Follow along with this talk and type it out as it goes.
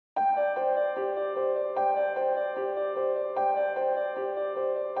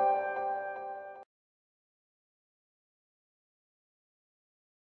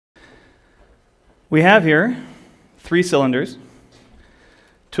We have here 3 cylinders.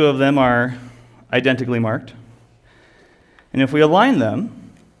 2 of them are identically marked. And if we align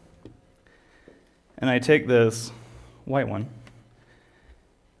them, and I take this white one,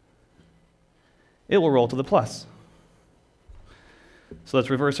 it will roll to the plus. So let's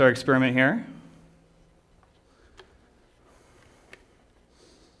reverse our experiment here.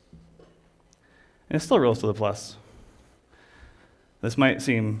 And it still rolls to the plus. This might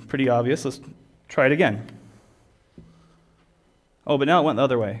seem pretty obvious. Let's try it again. Oh, but now it went the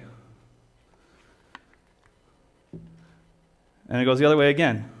other way. And it goes the other way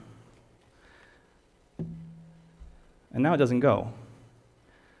again. And now it doesn't go.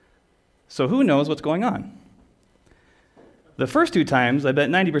 So who knows what's going on? The first 2 times, I bet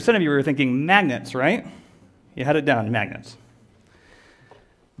 90% of you were thinking magnets, right? You had it down, magnets.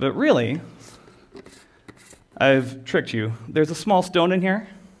 But really, I've tricked you. There's a small stone in here.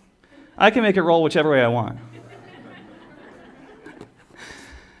 I can make it roll whichever way I want.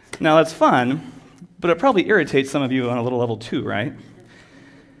 Now that's fun, but it probably irritates some of you on a little level too, right?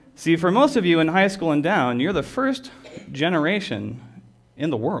 See, for most of you in high school and down, you're the first generation in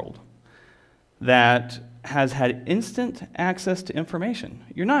the world that has had instant access to information.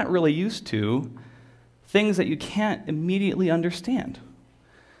 You're not really used to things that you can't immediately understand.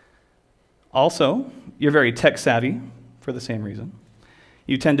 Also, you're very tech savvy for the same reason.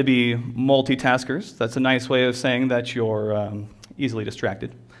 You tend to be multitaskers. That's a nice way of saying that you're easily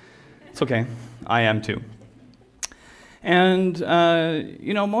distracted. It's okay. I am too. And,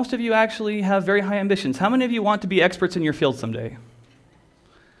 most of you actually have very high ambitions. How many of you want to be experts in your field someday?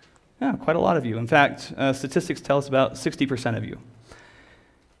 Yeah, quite a lot of you. In fact, statistics tell us about 60% of you.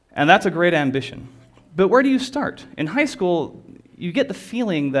 And that's a great ambition. But where do you start? In high school, you get the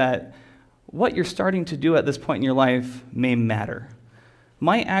feeling that what you're starting to do at this point in your life may matter,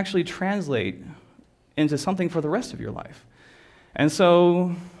 might actually translate into something for the rest of your life. And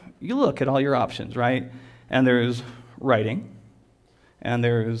so you look at all your options, right? And there's writing, and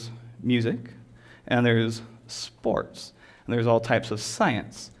there's music, and there's sports, and there's all types of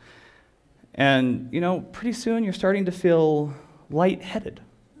science. And, pretty soon you're starting to feel lightheaded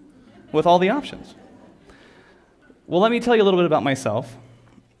with all the options. Well, let me tell you a little bit about myself.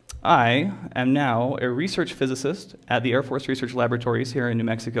 I am now a research physicist at the Air Force Research Laboratories here in New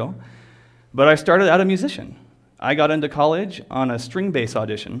Mexico, but I started out a musician. I got into college on a string bass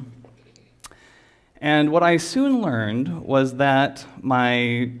audition, and what I soon learned was that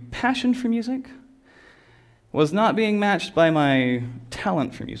my passion for music was not being matched by my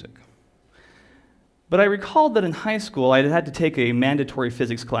talent for music. But I recalled that in high school I had to take a mandatory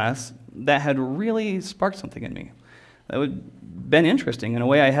physics class that had really sparked something in me. That would been interesting in a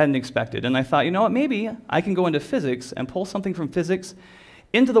way I hadn't expected. And I thought, you know what, maybe I can go into physics and pull something from physics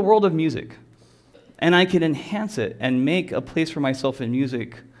into the world of music. And I can enhance it and make a place for myself in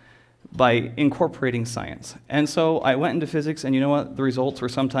music by incorporating science. And so I went into physics, and you know what? The results were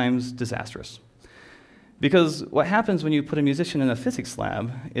sometimes disastrous. Because what happens when you put a musician in a physics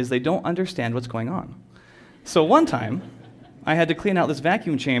lab is they don't understand what's going on. So one time, I had to clean out this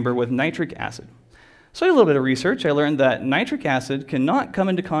vacuum chamber with nitric acid. So I did a little bit of research. I learned that nitric acid cannot come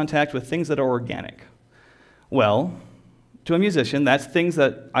into contact with things that are organic. Well, to a musician, that's things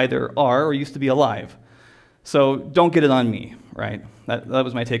that either are or used to be alive. So don't get it on me, right? That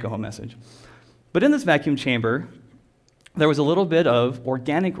was my take-home message. But in this vacuum chamber, there was a little bit of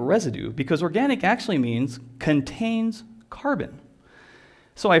organic residue, because organic actually means contains carbon.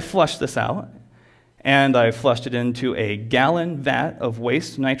 So I flushed this out, and I flushed it into a gallon vat of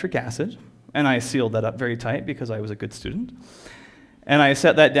waste nitric acid, and I sealed that up very tight because I was a good student. And I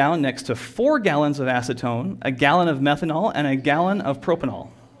set that down next to 4 gallons of acetone, a gallon of methanol, and a gallon of propanol.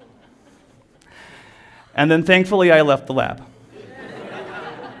 And then thankfully I left the lab.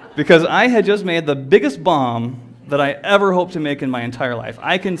 Because I had just made the biggest bomb that I ever hoped to make in my entire life.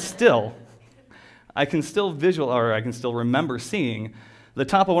 I can still remember seeing the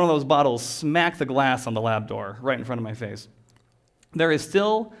top of one of those bottles smack the glass on the lab door right in front of my face. There is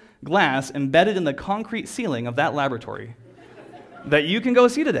still glass embedded in the concrete ceiling of that laboratory that you can go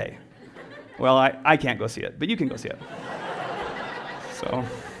see today. Well, I can't go see it, but you can go see it. So,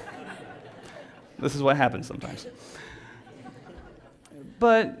 this is what happens sometimes.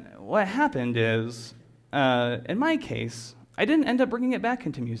 But what happened is, in my case, I didn't end up bringing it back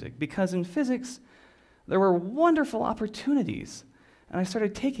into music, because in physics, there were wonderful opportunities, and I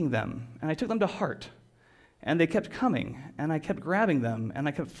started taking them, and I took them to heart. And they kept coming, and I kept grabbing them, and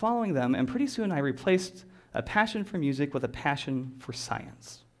I kept following them, and pretty soon I replaced a passion for music with a passion for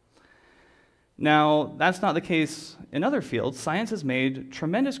science. Now, that's not the case in other fields. Science has made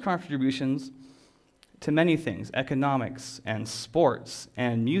tremendous contributions to many things, economics and sports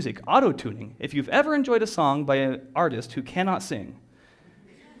and music, auto-tuning. If you've ever enjoyed a song by an artist who cannot sing,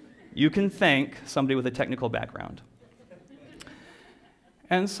 you can thank somebody with a technical background.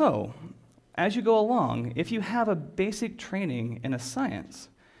 And so, as you go along, if you have a basic training in a science,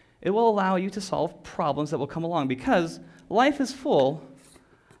 it will allow you to solve problems that will come along, because life is full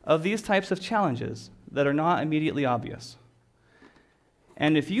of these types of challenges that are not immediately obvious.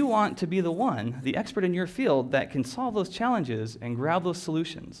 And if you want to be the one, the expert in your field, that can solve those challenges and grab those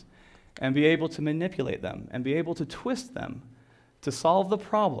solutions and be able to manipulate them and be able to twist them to solve the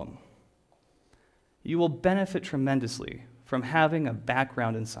problem, you will benefit tremendously from having a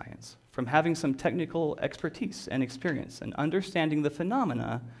background in science, from having some technical expertise and experience and understanding the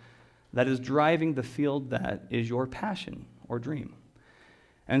phenomena that is driving the field that is your passion or dream.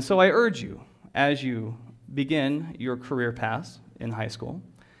 And so I urge you, as you begin your career path in high school,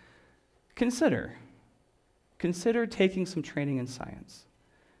 consider taking some training in science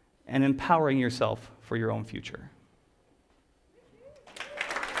and empowering yourself for your own future.